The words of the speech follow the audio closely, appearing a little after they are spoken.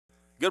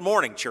Good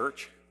morning,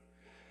 church.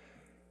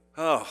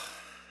 Oh,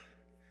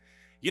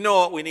 you know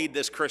what we need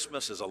this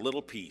Christmas is a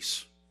little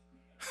peace.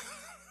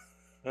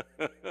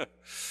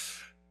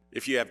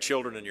 If you have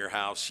children in your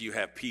house, you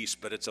have peace,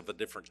 but it's of a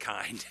different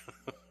kind.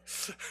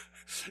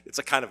 It's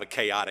a kind of a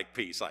chaotic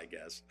peace, I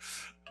guess.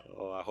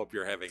 Oh, I hope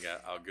you're having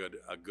a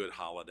good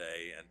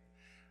holiday.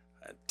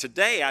 And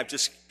today,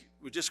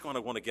 we're just going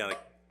to want to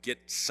get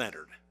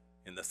centered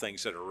in the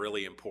things that are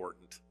really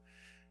important.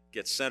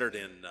 Get centered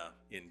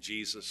in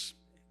Jesus,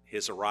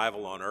 His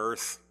arrival on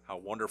earth, how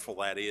wonderful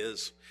that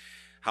is,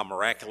 how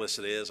miraculous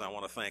it is. I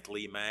want to thank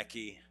Lee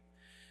Mackey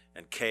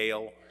and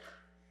Cale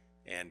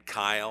and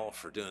Kyle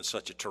for doing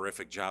such a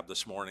terrific job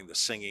this morning. The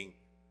singing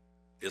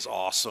is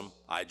awesome.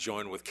 I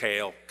join with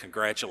Cale.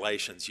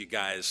 Congratulations, you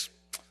guys.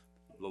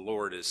 The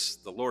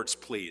Lord's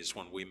pleased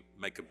when we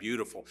make a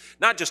beautiful,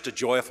 not just a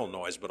joyful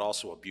noise, but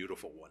also a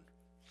beautiful one.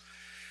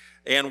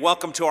 And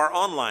welcome to our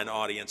online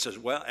audience as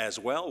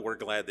well. We're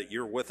glad that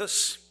you're with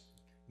us.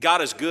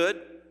 God is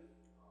good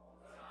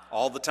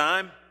all the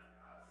time.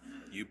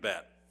 You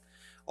bet.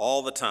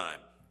 All the time.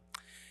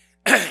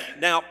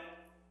 Now,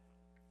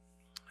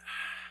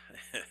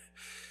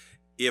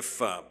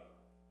 if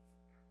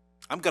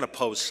I'm going to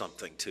pose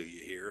something to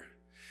you here.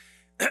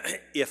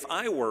 If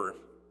I were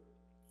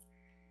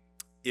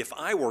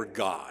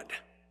God,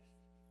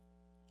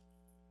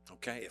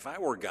 okay, if I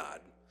were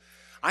God,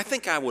 I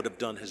think I would have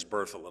done his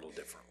birth a little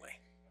differently.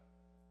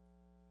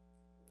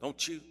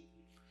 Don't you?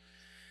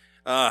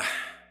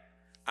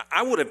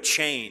 I would have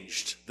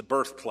changed the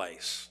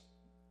birthplace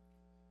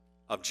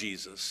of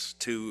Jesus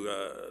to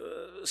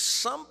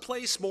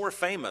someplace more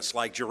famous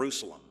like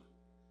Jerusalem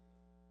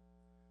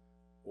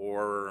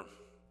or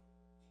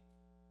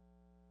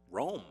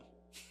Rome.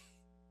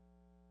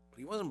 But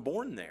he wasn't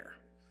born there.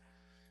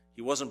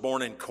 He wasn't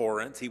born in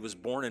Corinth. He was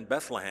born in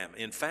Bethlehem.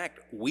 In fact,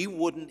 we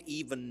wouldn't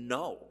even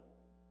know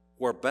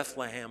where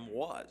Bethlehem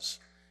was.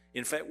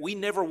 In fact, we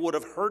never would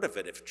have heard of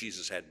it if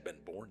Jesus hadn't been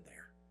born there.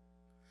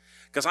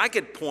 Because I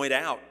could point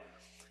out,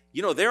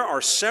 there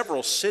are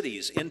several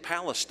cities in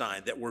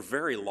Palestine that were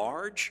very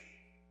large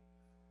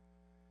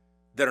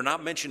that are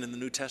not mentioned in the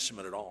New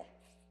Testament at all.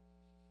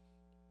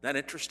 Isn't that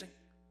interesting?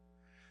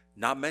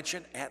 Not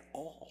mentioned at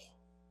all.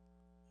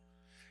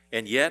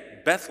 And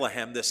yet,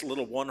 Bethlehem, this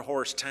little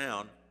one-horse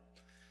town,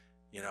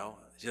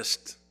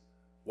 just,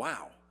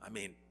 wow. I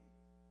mean,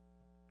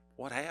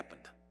 what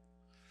happened?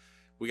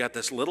 We got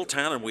this little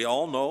town, and we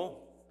all know,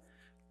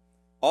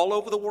 all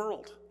over the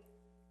world,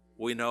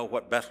 we know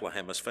what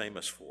Bethlehem is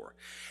famous for.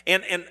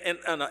 And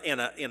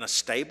in a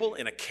stable,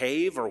 in a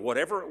cave, or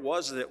whatever it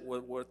was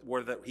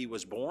where he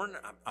was born,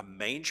 a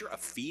manger, a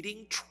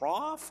feeding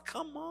trough?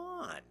 Come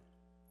on.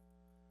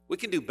 We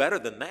can do better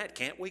than that,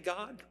 can't we,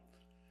 God?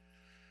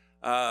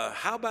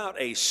 How about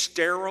a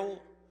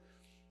sterile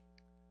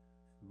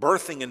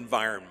birthing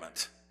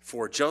environment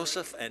for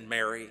Joseph and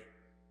Mary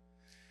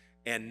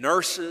and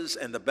nurses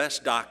and the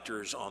best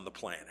doctors on the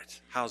planet?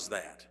 How's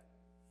that?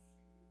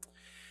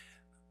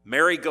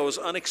 Mary goes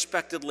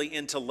unexpectedly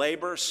into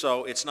labor,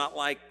 so it's not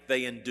like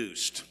they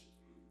induced.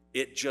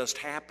 It just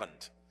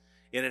happened.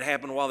 And it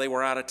happened while they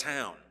were out of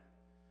town.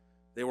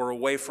 They were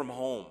away from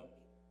home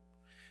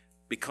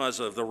because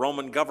of the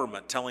Roman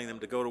government telling them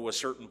to go to a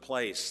certain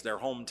place, their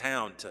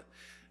hometown,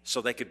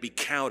 so they could be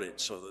counted,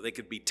 so that they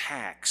could be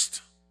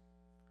taxed.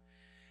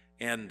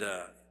 And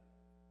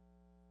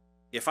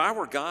if I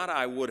were God,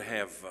 I would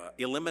have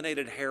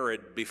eliminated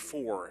Herod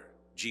before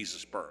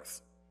Jesus'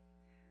 birth.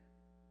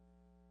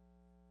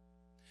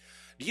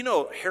 Do you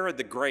know Herod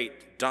the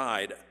Great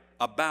died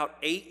about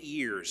 8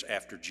 years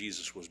after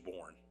Jesus was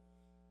born?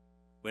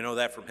 We know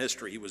that from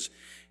history.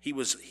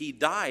 He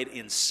died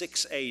in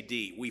 6 AD.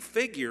 We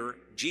figure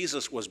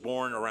Jesus was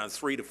born around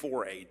 3 to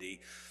 4 AD.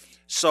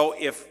 So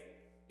if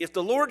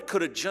the Lord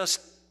could have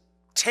just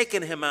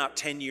taken him out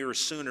 10 years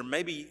sooner,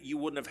 maybe you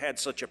wouldn't have had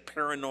such a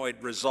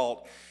paranoid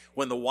result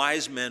when the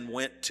wise men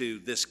went to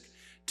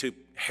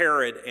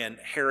Herod, and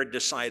Herod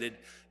decided,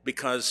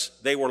 because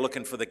they were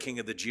looking for the king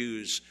of the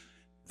Jews,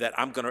 that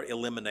I'm going to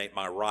eliminate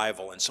my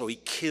rival. And so he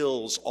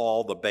kills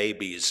all the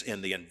babies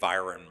in the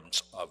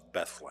environs of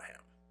Bethlehem.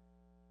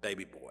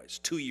 Baby boys,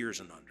 2 years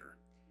and under.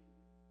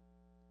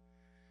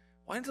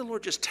 Why didn't the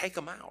Lord just take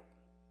them out?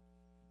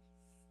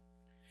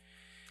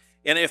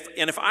 And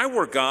if I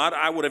were God,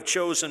 I would have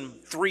chosen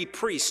 3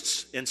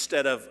 priests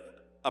instead of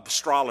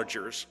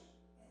astrologers.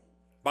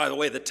 By the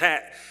way, the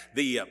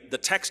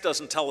text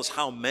doesn't tell us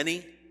how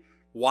many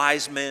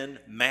wise men,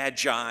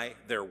 magi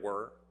there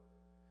were.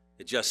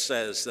 It just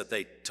says that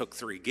they took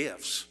 3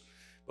 gifts.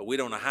 But we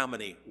don't know how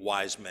many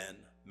wise men,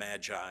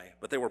 magi,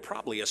 but they were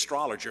probably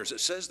astrologers.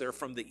 It says they're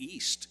from the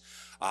east.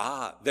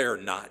 They're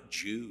not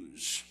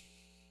Jews.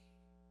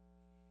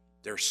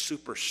 They're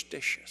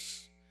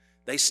superstitious.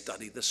 They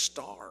study the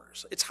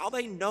stars. It's how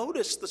they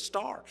notice the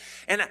star.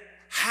 And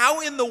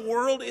how in the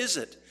world is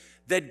it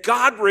that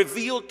God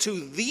revealed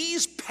to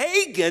these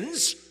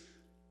pagans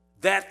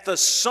that the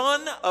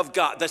Son of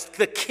God,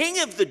 the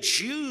King of the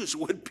Jews,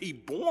 would be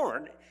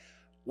born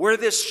where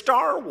this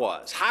star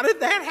was? How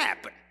did that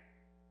happen?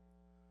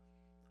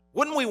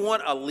 Wouldn't we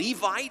want a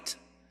Levite,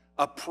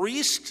 a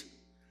priest,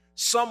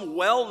 some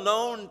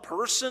well-known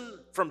person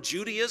from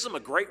Judaism, a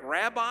great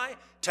rabbi,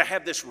 to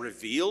have this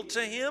revealed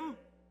to him?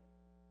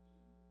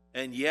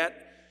 And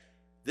yet,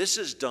 this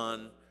is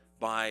done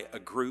by a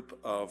group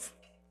of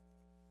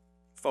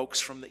folks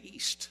from the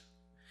East,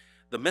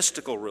 the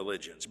mystical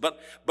religions. But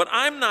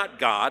I'm not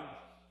God,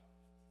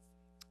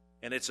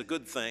 and it's a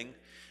good thing,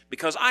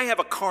 because I have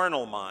a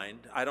carnal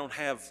mind. I don't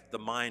have the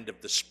mind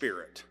of the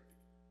Spirit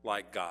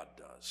like God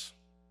does.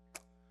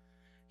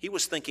 He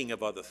was thinking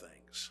of other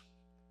things.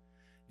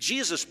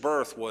 Jesus'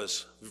 birth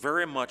was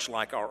very much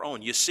like our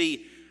own. You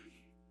see,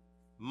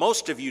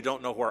 most of you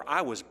don't know where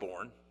I was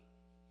born,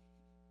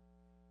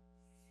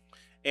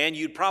 and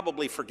you'd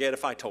probably forget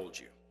if I told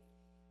you.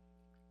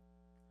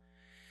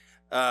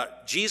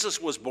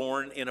 Jesus was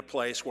born in a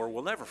place where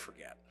we'll never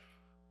forget.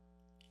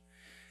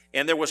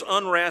 And there was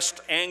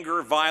unrest,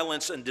 anger,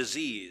 violence, and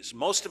disease.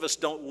 Most of us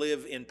don't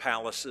live in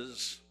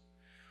palaces.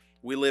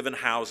 We live in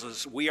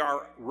houses. We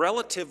are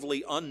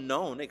relatively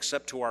unknown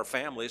except to our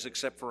families,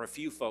 except for a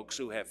few folks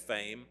who have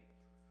fame.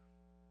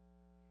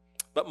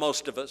 But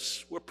most of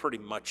us, we're pretty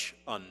much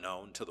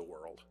unknown to the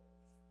world.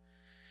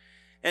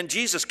 And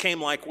Jesus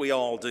came like we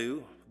all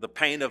do, the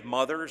pain of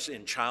mothers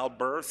in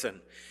childbirth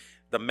and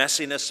the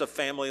messiness of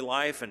family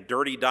life and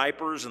dirty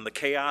diapers and the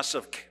chaos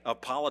of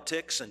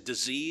politics and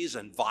disease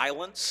and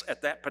violence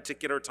at that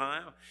particular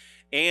time,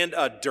 and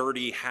a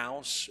dirty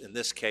house, in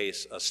this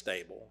case, a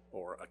stable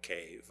or a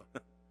cave.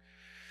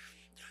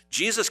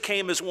 Jesus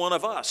came as one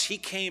of us. He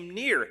came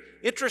near.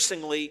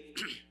 Interestingly,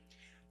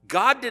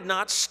 God did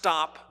not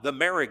stop the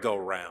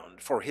merry-go-round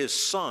for his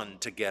son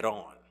to get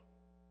on.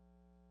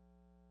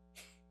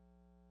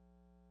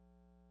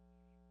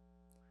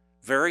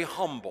 Very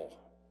humble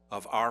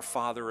of our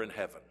Father in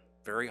heaven,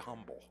 very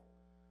humble,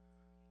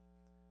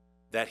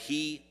 that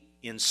he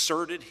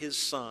inserted his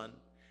son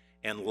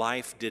and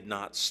life did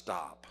not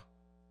stop.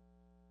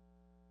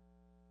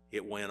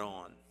 It went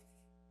on.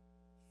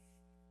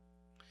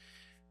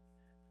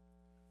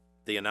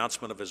 The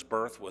announcement of his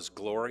birth was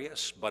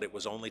glorious, but it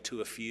was only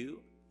to a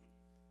few.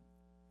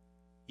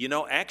 You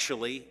know,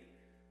 actually,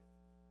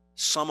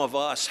 some of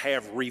us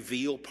have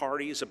reveal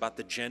parties about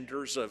the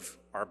genders of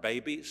our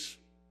babies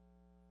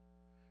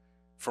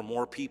for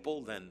more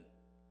people than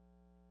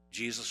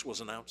Jesus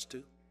was announced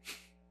to.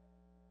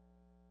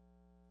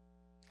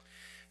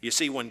 You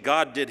see, when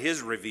God did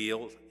his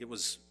reveal, it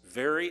was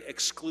very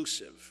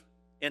exclusive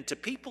and to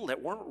people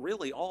that weren't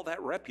really all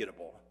that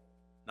reputable,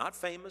 not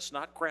famous,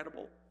 not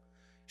credible.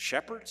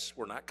 Shepherds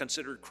were not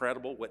considered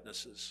credible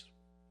witnesses.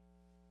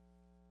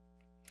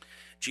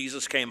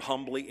 Jesus came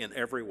humbly in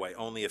every way.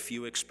 Only a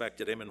few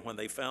expected him, and when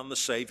they found the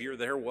Savior,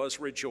 there was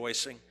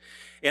rejoicing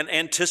and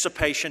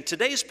anticipation.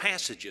 Today's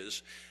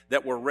passages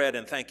that were read,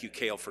 and thank you,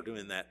 Cale, for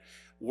doing that,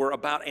 were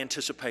about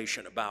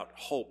anticipation, about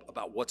hope,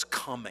 about what's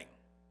coming.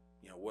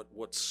 You know,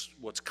 what's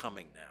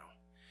coming now.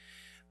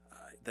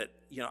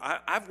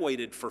 I've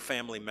waited for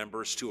family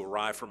members to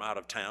arrive from out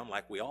of town,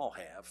 like we all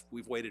have.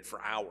 We've waited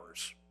for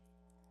hours.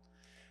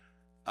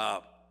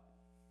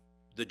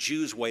 The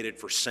Jews waited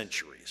for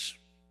centuries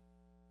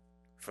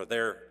for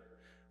their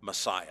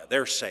Messiah,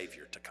 their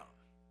Savior to come.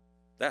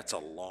 That's a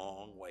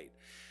long wait.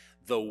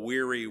 The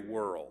weary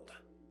world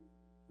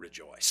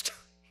rejoiced.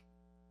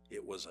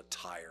 It was a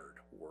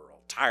tired world,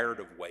 tired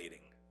of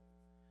waiting.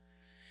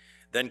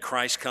 Then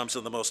Christ comes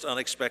in the most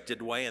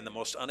unexpected way, in the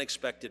most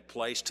unexpected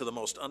place, to the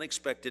most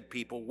unexpected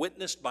people,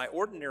 witnessed by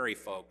ordinary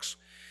folks.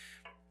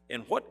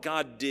 And what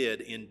God did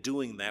in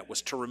doing that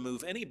was to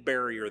remove any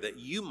barrier that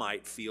you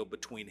might feel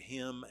between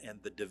him and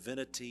the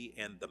divinity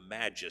and the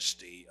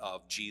majesty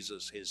of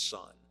Jesus, his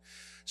son,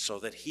 so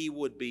that he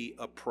would be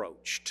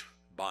approached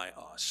by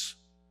us,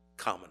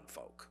 common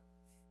folk.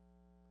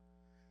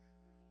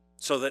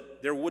 So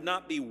that there would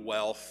not be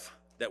wealth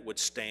that would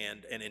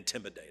stand and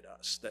intimidate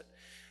us, that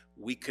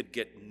we could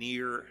get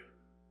near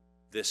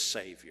this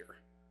Savior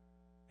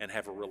and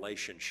have a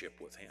relationship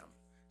with him.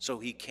 So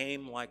he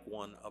came like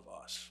one of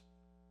us.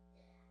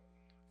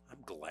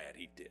 I'm glad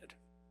he did.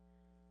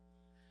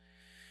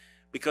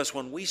 Because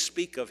when we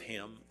speak of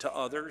him to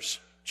others,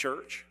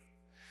 church,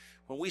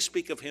 when we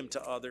speak of him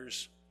to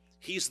others,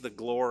 he's the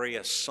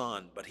glorious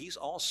Son, but he's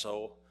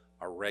also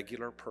a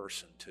regular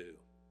person too,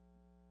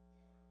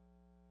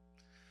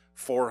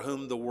 for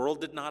whom the world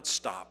did not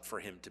stop for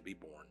him to be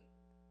born.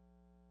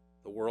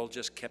 The world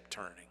just kept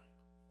turning.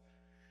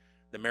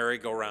 The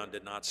merry-go-round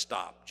did not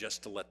stop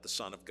just to let the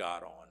Son of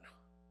God on.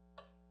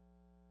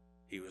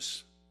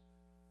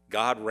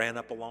 God ran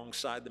up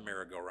alongside the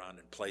merry-go-round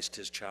and placed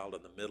his child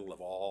in the middle of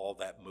all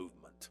that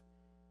movement.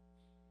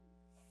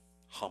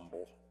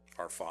 Humble,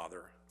 our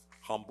Father,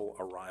 humble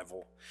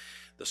arrival,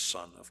 the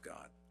Son of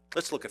God.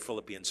 Let's look at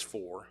Philippians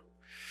 4.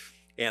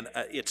 And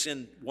it's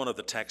in one of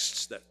the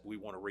texts that we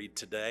want to read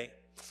today,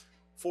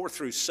 4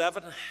 through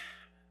 7,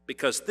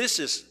 because this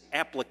is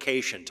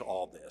application to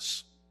all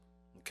this.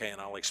 Okay,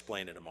 and I'll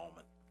explain in a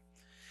moment.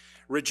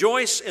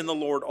 Rejoice in the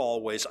Lord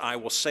always. I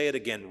will say it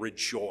again,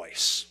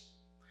 rejoice.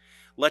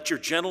 Let your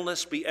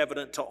gentleness be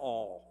evident to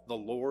all. The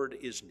Lord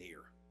is near.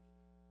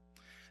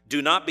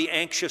 Do not be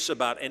anxious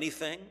about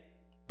anything,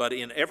 but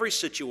in every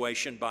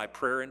situation by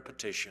prayer and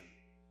petition,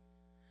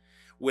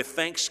 with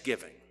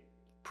thanksgiving,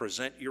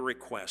 present your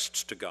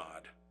requests to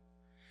God.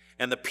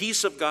 And the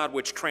peace of God,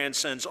 which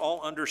transcends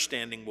all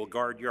understanding, will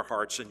guard your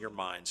hearts and your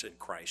minds in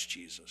Christ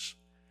Jesus.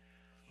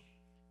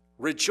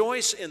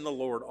 Rejoice in the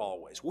Lord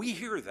always. We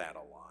hear that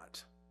a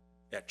lot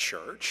at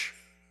church.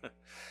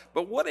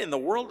 But what in the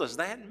world does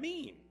that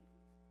mean?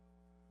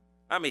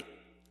 I mean,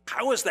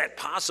 how is that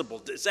possible?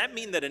 Does that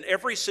mean that in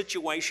every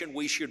situation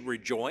we should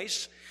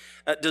rejoice?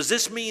 Does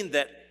this mean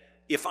that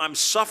if I'm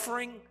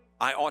suffering,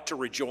 I ought to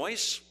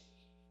rejoice?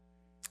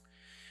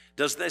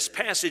 Does this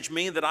passage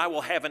mean that I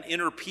will have an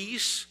inner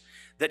peace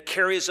that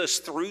carries us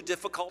through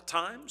difficult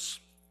times?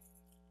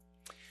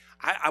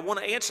 I want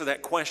to answer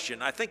that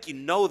question. I think you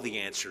know the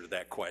answer to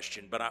that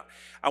question, but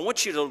I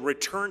want you to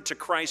return to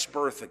Christ's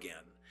birth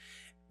again.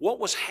 What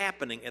was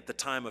happening at the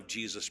time of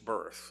Jesus'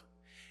 birth?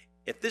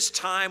 At this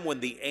time when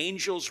the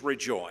angels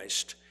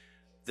rejoiced,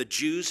 the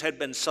Jews had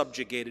been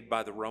subjugated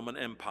by the Roman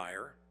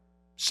Empire,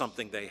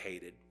 something they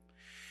hated.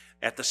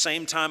 At the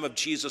same time of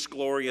Jesus'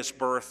 glorious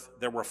birth,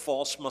 there were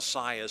false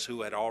messiahs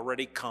who had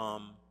already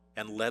come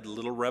and led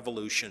little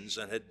revolutions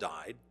and had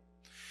died.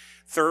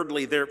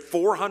 Thirdly,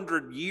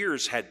 400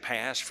 years had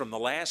passed from the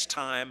last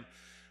time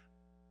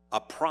a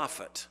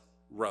prophet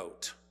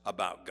wrote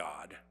about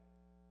God.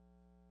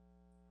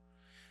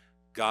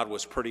 God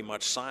was pretty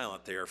much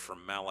silent there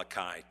from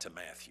Malachi to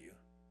Matthew.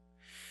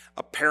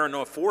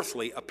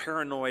 Fourthly, a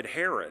paranoid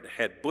Herod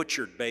had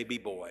butchered baby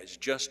boys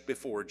just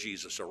before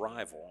Jesus'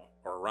 arrival,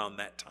 or around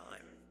that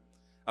time,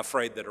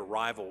 afraid that a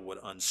rival would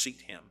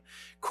unseat him.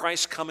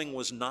 Christ's coming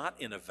was not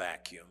in a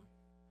vacuum.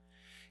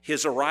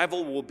 His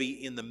arrival will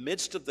be in the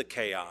midst of the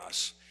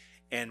chaos,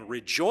 and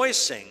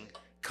rejoicing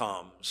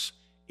comes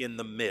in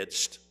the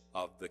midst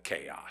of the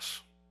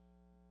chaos.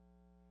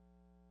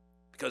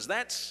 Because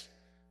that's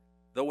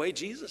the way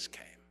Jesus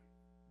came.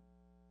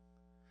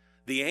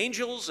 The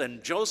angels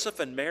and Joseph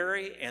and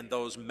Mary and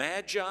those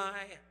magi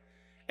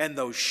and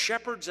those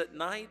shepherds at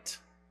night,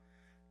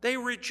 they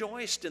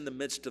rejoiced in the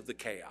midst of the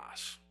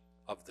chaos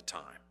of the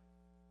time.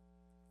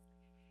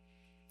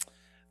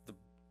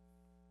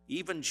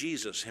 Even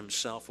Jesus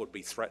himself would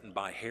be threatened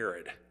by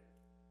Herod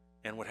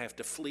and would have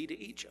to flee to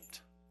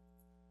Egypt.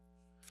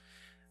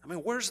 I mean,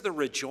 where's the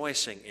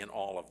rejoicing in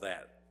all of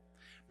that?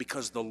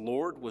 Because the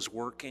Lord was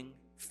working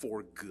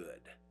for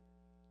good.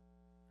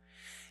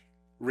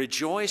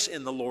 Rejoice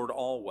in the Lord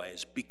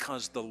always,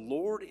 because the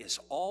Lord has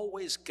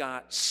always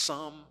got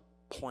some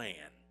plan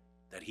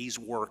that he's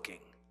working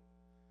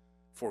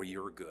for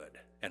your good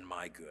and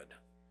my good.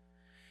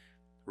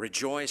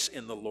 Rejoice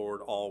in the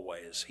Lord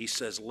always. He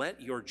says,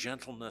 let your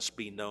gentleness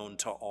be known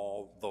to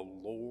all. The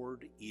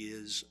Lord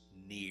is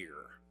near.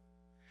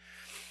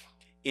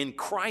 In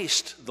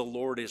Christ, the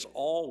Lord is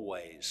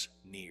always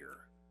near.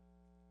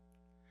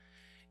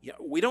 Yeah,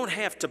 we don't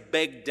have to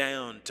beg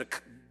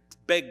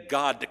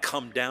God to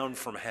come down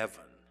from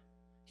heaven.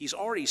 He's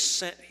already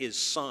sent his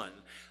Son,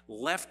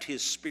 left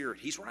his Spirit.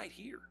 He's right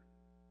here.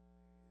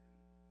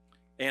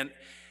 And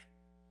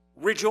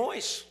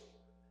rejoice.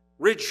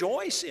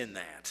 Rejoice in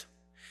that.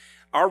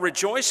 Our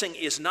rejoicing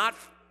is not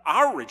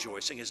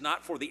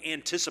for the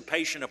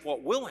anticipation of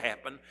what will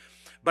happen,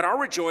 but our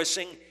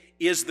rejoicing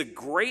is the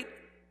great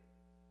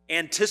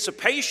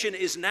anticipation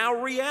is now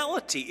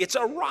reality. It's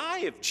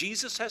arrived.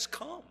 Jesus has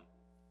come.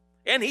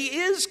 And he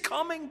is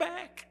coming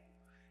back.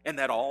 And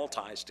that all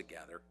ties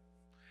together.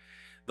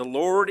 The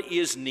Lord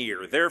is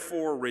near,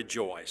 therefore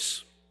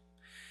rejoice.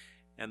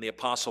 And the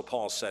Apostle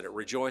Paul said it,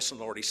 rejoice in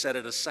the Lord. He said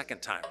it a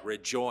second time,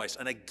 rejoice.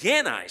 And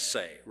again I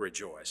say,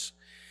 rejoice.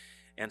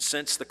 And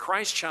since the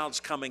Christ child's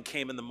coming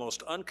came in the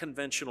most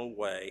unconventional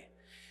way,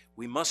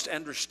 we must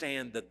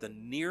understand that the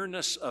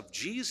nearness of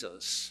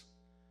Jesus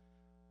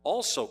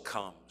also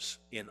comes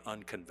in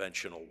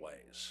unconventional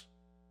ways.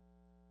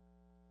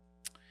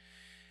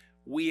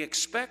 We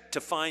expect to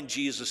find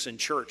Jesus in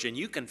church, and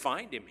you can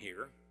find him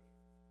here.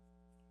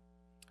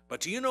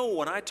 But do you know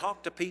when I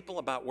talk to people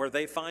about where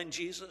they find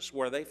Jesus,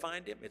 where they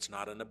find him, it's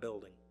not in a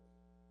building.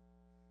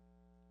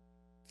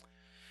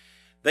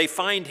 They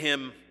find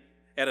him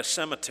at a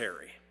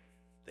cemetery.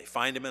 They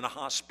find him in a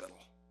hospital.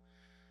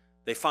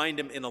 They find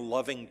him in a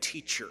loving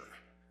teacher.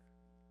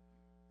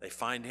 They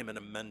find him in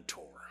a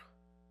mentor.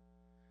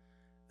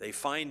 They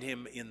find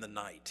him in the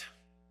night,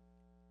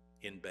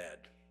 in bed.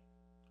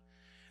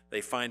 They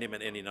find him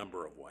in any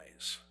number of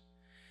ways.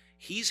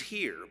 He's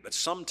here, but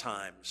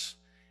sometimes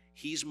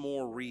he's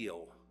more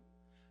real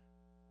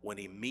when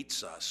he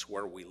meets us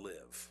where we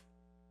live.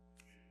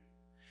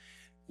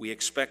 We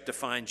expect to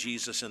find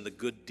Jesus in the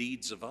good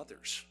deeds of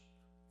others.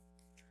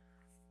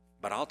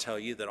 But I'll tell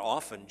you that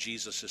often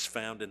Jesus is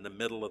found in the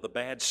middle of the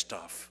bad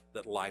stuff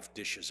that life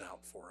dishes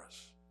out for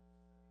us.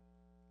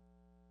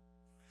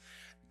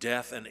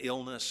 Death and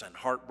illness and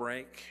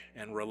heartbreak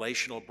and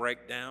relational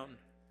breakdown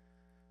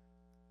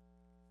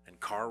and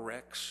car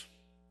wrecks,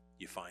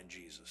 you find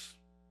Jesus.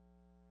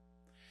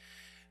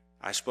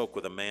 I spoke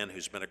with a man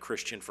who's been a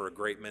Christian for a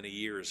great many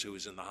years who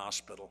was in the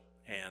hospital,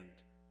 and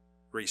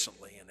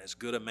recently, and as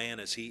good a man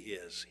as he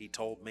is, he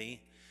told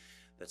me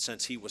that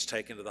since he was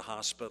taken to the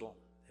hospital,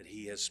 that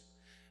he has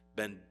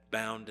been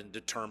bound and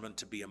determined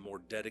to be a more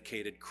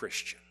dedicated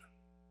Christian.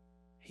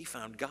 He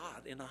found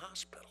God in a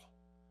hospital.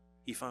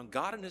 He found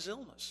God in his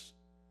illness.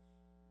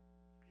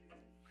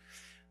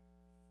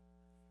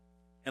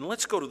 And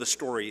let's go to the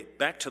story,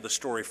 back to the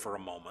story for a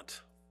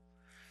moment.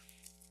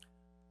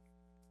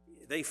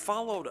 They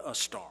followed a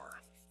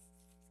star,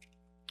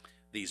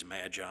 these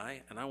magi,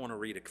 and I want to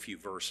read a few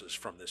verses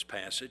from this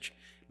passage.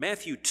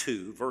 Matthew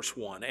 2, verse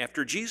 1,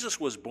 after Jesus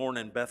was born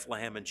in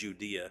Bethlehem in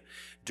Judea,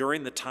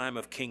 during the time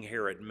of King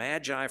Herod,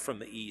 magi from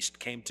the east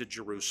came to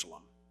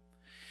Jerusalem.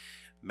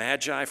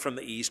 Magi from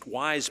the east,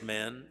 wise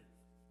men,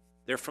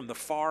 they're from the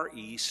far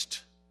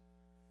east.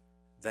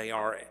 They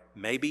are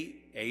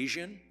maybe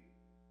Asian,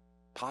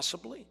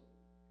 possibly.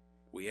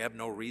 We have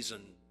no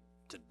reason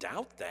to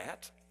doubt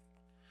that.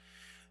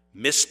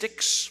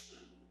 Mystics,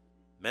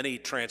 many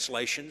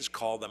translations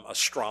call them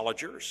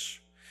astrologers.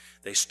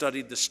 They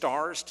studied the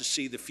stars to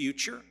see the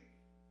future.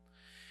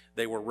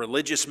 They were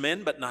religious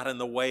men, but not in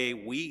the way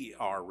we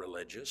are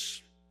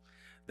religious.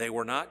 They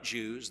were not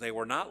Jews. They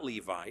were not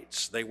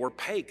Levites. They were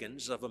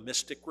pagans of a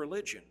mystic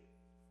religion.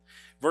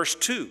 Verse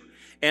 2,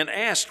 and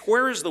asked,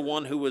 where is the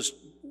one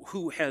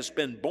who has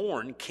been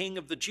born King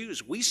of the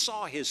Jews? We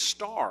saw his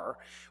star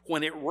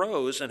when it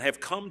rose and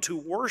have come to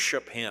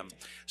worship him.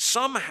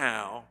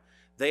 Somehow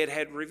they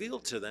had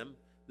revealed to them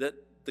that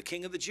the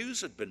King of the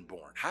Jews had been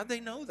born. How'd they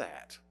know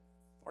that?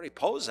 I already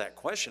posed that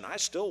question. I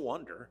still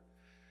wonder.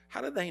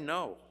 How did they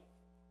know?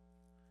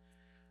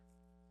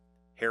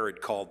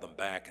 Herod called them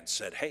back and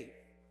said, hey,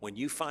 when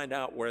you find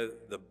out where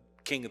the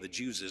King of the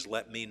Jews is,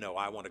 let me know.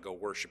 I want to go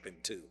worship him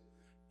too.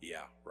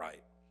 Yeah,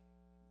 right.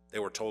 They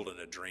were told in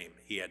a dream.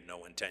 He had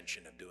no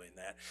intention of doing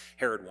that.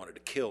 Herod wanted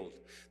to kill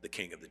the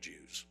King of the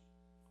Jews.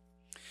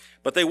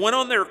 But they went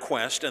on their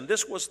quest, and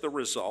this was the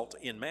result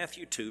in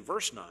Matthew 2,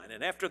 verse 9.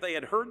 And after they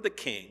had heard the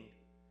king,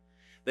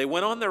 they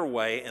went on their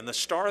way, and the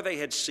star they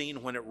had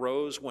seen when it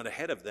rose went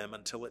ahead of them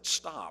until it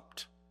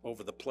stopped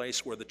over the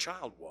place where the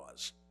child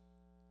was.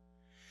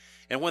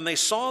 And when they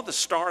saw the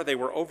star, they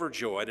were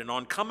overjoyed. And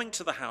on coming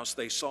to the house,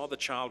 they saw the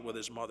child with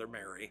his mother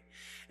Mary.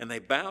 And they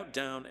bowed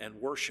down and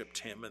worshiped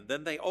him. And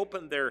then they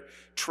opened their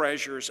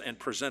treasures and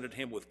presented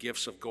him with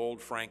gifts of gold,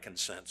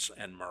 frankincense,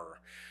 and myrrh.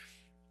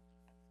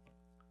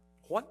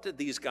 What did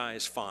these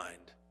guys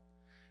find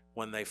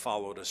when they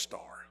followed a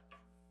star?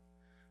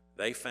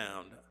 They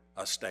found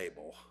a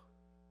stable.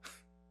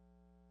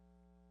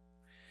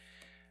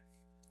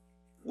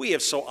 We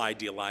have so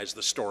idealized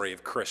the story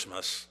of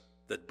Christmas,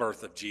 the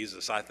birth of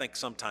Jesus. I think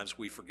sometimes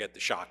we forget the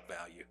shock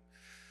value.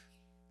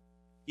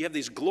 You have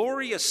these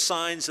glorious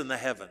signs in the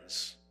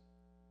heavens.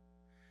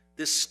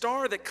 This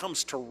star that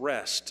comes to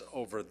rest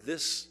over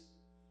this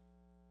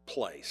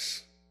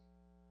place,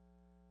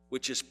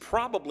 which is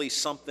probably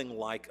something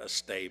like a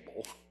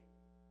stable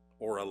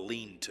or a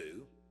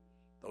lean-to.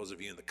 Those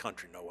of you in the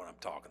country know what I'm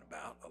talking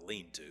about, a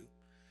lean-to.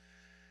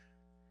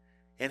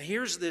 And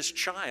here's this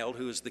child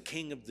who is the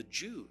King of the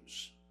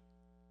Jews.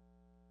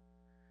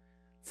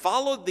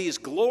 Followed these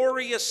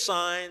glorious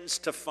signs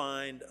to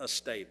find a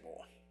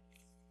stable.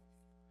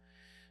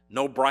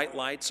 No bright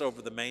lights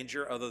over the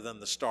manger other than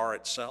the star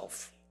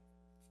itself.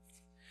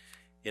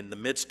 In the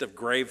midst of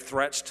grave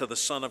threats to the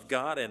Son of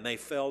God, and they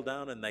fell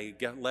down and they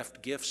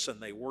left gifts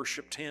and they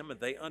worshiped him, and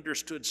they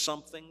understood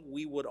something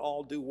we would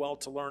all do well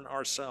to learn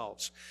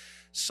ourselves.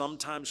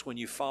 Sometimes when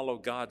you follow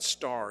God's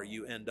star,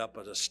 you end up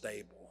at a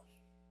stable.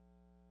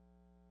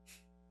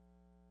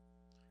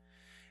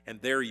 And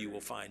there you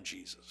will find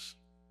Jesus.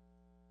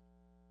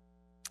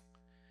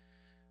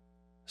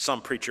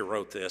 Some preacher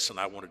wrote this, and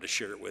I wanted to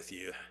share it with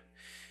you.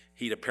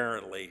 He'd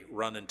apparently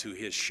run into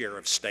his share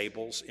of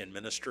stables in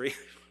ministry.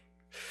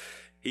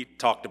 He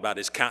talked about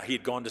he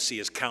had gone to see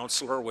his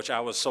counselor, which I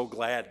was so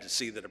glad to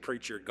see that a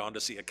preacher had gone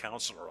to see a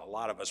counselor. A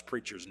lot of us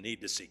preachers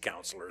need to see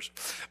counselors.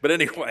 But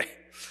anyway,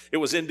 it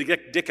was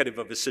indicative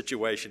of his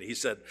situation. He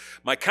said,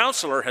 my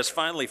counselor has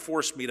finally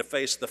forced me to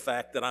face the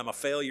fact that I'm a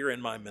failure in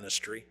my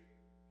ministry.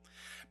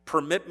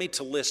 Permit me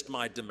to list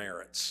my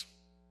demerits.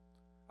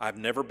 I've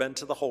never been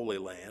to the Holy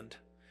Land,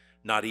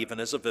 not even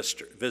as a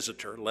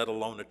visitor, let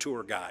alone a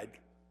tour guide.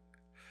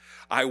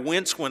 I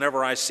wince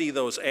whenever I see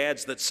those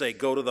ads that say,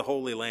 go to the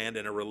Holy Land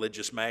in a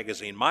religious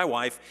magazine. My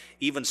wife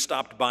even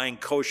stopped buying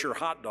kosher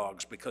hot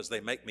dogs because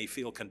they make me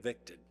feel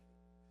convicted.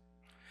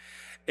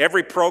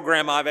 Every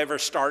program I've ever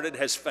started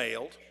has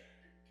failed.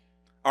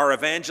 Our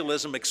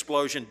evangelism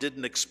explosion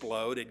didn't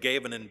explode. It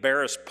gave an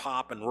embarrassed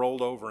pop and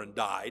rolled over and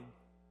died.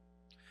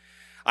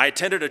 I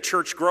attended a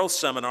church growth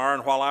seminar,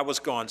 and while I was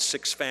gone,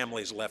 6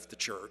 families left the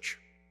church.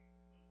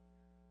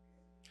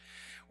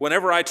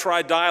 Whenever I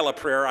try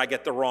dial-a-prayer, I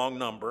get the wrong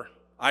number.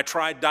 I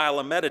tried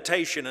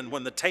dial-a-meditation, and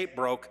when the tape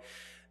broke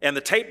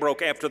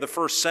after the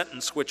first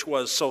sentence, which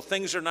was, so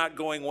things are not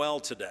going well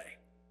today.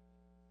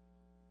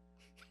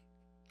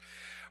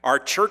 Our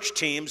church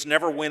teams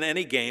never win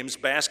any games,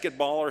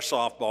 basketball or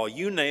softball,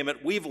 you name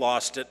it, we've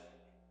lost it.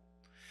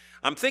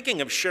 I'm thinking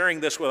of sharing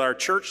this with our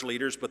church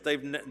leaders, but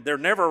they're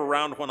never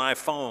around when I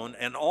phone,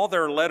 and all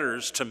their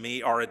letters to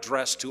me are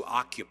addressed to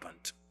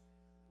occupant.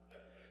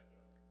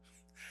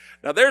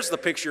 Now there's the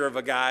picture of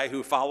a guy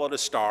who followed a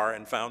star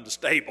and found a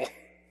stable.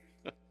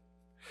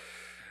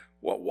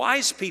 What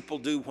wise people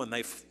do when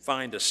they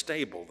find a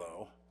stable,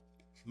 though,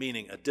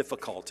 meaning a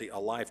difficulty, a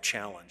life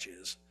challenge,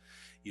 is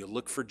you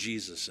look for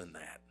Jesus in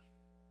that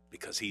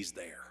because he's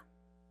there.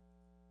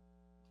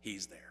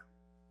 He's there.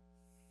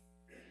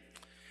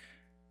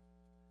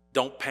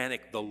 Don't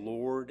panic. The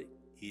Lord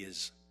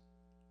is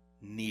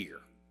near.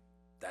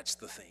 That's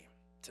the theme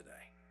today.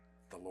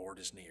 The Lord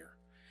is near.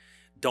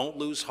 Don't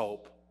lose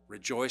hope.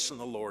 Rejoice in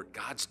the Lord.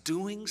 God's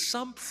doing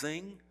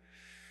something.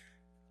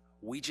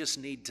 We just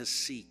need to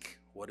seek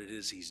what it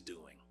is he's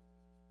doing.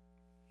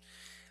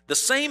 The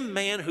same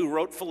man who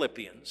wrote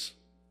Philippians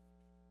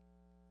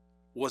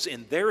was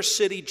in their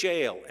city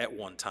jail at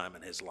one time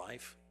in his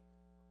life.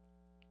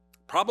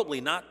 Probably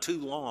not too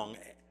long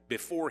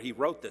before he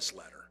wrote this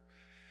letter.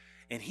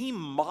 And he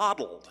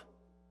modeled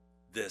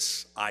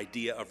this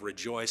idea of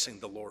rejoicing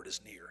the Lord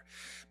is near,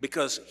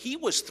 because he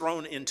was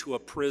thrown into a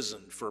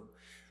prison for,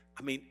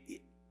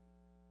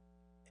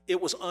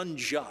 it was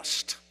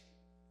unjust.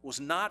 It was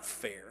not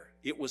fair.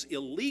 It was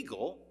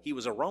illegal. He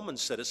was a Roman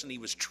citizen. He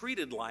was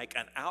treated like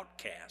an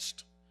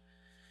outcast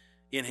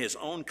in his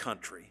own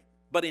country.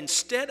 But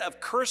instead of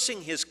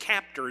cursing his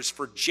captors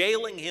for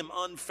jailing him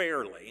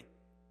unfairly,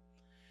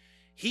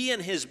 he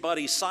and his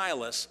buddy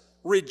Silas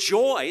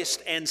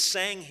rejoiced and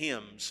sang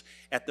hymns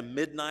at the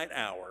midnight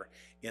hour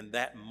in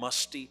that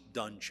musty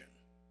dungeon.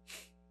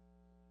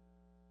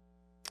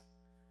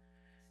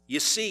 You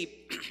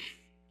see,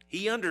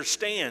 he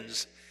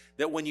understands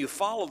that when you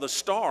follow the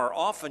star,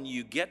 often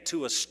you get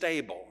to a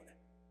stable.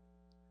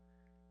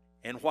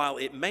 And while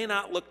it may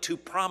not look too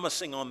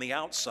promising on the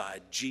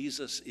outside,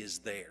 Jesus is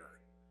there.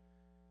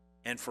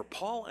 And for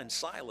Paul and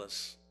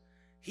Silas,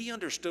 he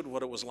understood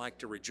what it was like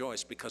to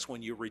rejoice, because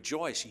when you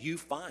rejoice, you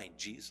find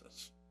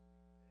Jesus.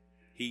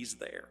 He's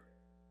there.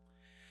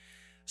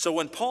 So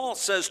when Paul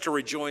says to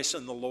rejoice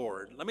in the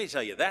Lord, let me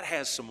tell you, that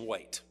has some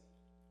weight.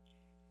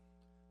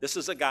 This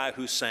is a guy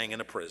who sang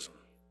in a prison.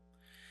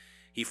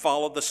 He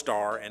followed the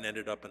star and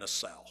ended up in a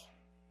cell.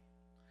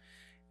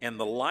 And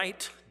the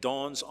light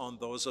dawns on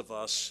those of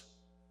us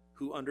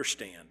who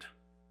understand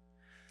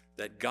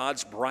that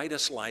God's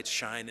brightest lights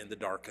shine in the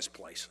darkest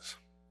places,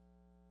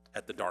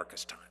 at the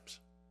darkest times.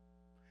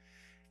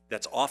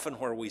 That's often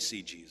where we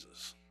see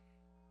Jesus,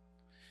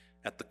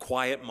 at the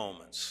quiet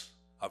moments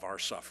of our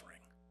suffering,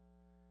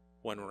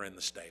 when we're in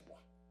the stable.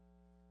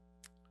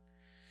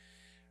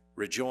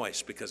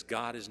 Rejoice, because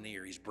God is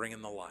near. He's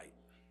bringing the light.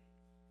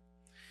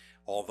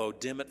 Although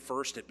dim at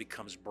first, it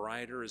becomes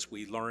brighter as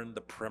we learn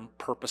the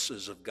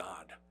purposes of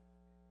God.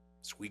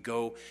 As we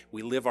go,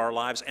 we live our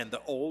lives, and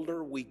the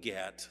older we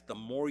get, the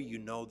more you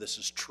know this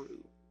is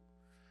true,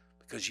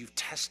 because you've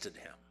tested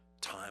him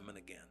time and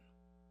again.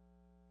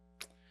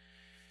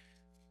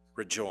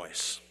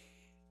 Rejoice.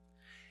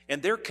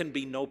 And there can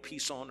be no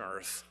peace on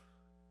earth,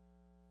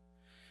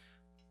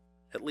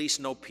 at least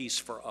no peace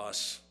for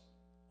us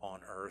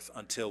on earth,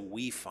 until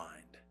we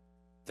find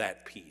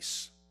that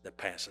peace that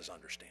passes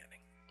understanding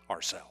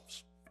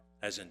ourselves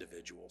as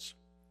individuals.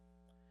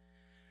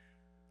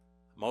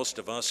 Most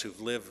of us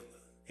who've lived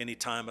any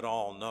time at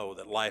all know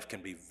that life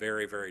can be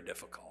very, very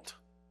difficult.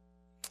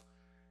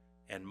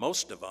 And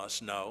most of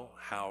us know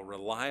how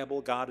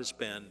reliable God has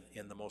been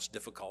in the most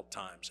difficult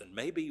times. And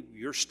maybe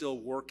you're still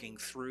working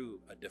through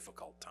a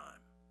difficult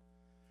time.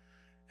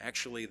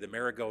 Actually, the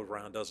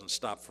merry-go-round doesn't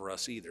stop for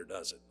us either,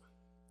 does it?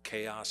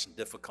 Chaos and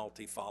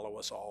difficulty follow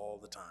us all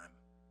the time.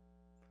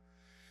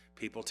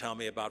 People tell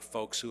me about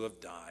folks who have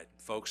died,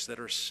 folks that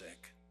are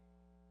sick.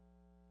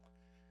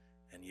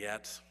 And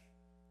yet,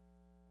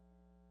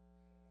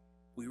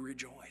 we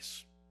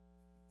rejoice.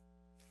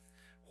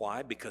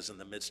 Why? Because in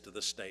the midst of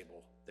the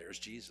stable, there's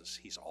Jesus.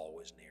 He's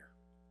always near.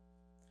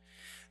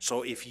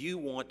 So if you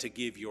want to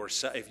give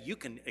yourself, if you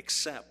can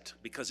accept,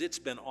 because it's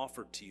been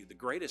offered to you, the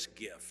greatest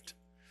gift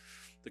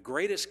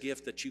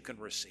that you can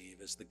receive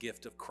is the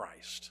gift of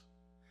Christ.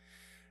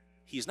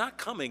 He's not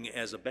coming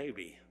as a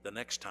baby the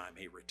next time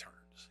he returns.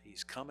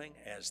 He's coming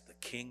as the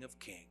King of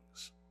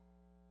Kings,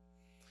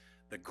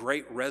 the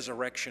great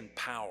resurrection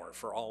power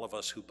for all of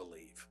us who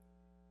believe.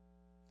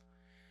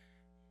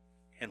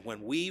 And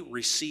when we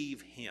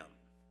receive him,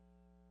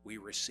 we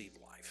receive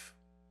life.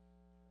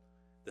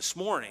 This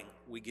morning,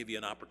 we give you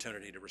an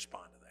opportunity to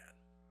respond to that.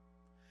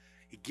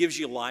 He gives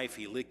you life.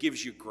 He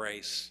gives you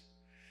grace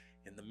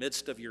in the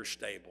midst of your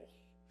stable,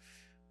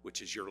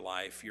 which is your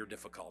life, your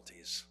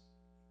difficulties.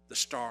 The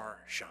star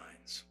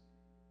shines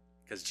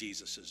because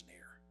Jesus is near.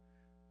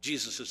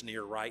 Jesus is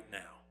near right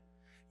now.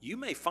 You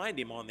may find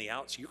him on the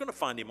outside. You're going to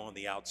find him on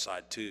the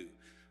outside too,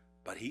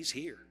 but he's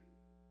here,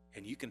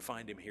 and you can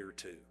find him here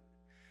too.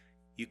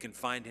 You can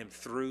find him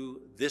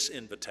through this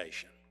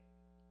invitation.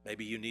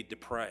 Maybe you need to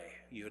pray.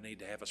 You need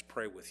to have us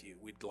pray with you.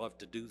 We'd love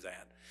to do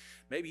that.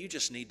 Maybe you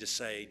just need to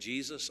say,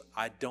 Jesus,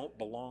 I don't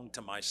belong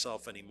to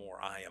myself anymore.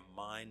 I am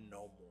mine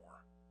no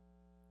more.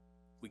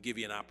 we give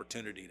you an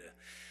opportunity to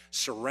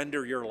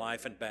surrender your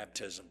life in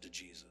baptism to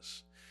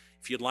Jesus.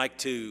 If you'd like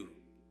to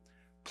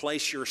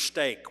place your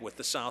stake with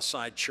the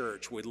Southside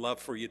Church, we'd love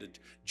for you to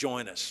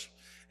join us.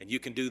 And you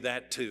can do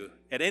that too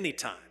at any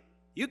time.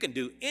 You can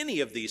do any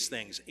of these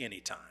things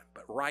anytime,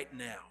 but right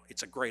now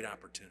it's a great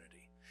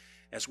opportunity.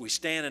 As we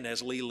stand and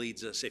as Lee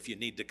leads us, if you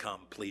need to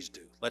come, please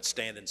do. Let's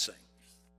stand and sing.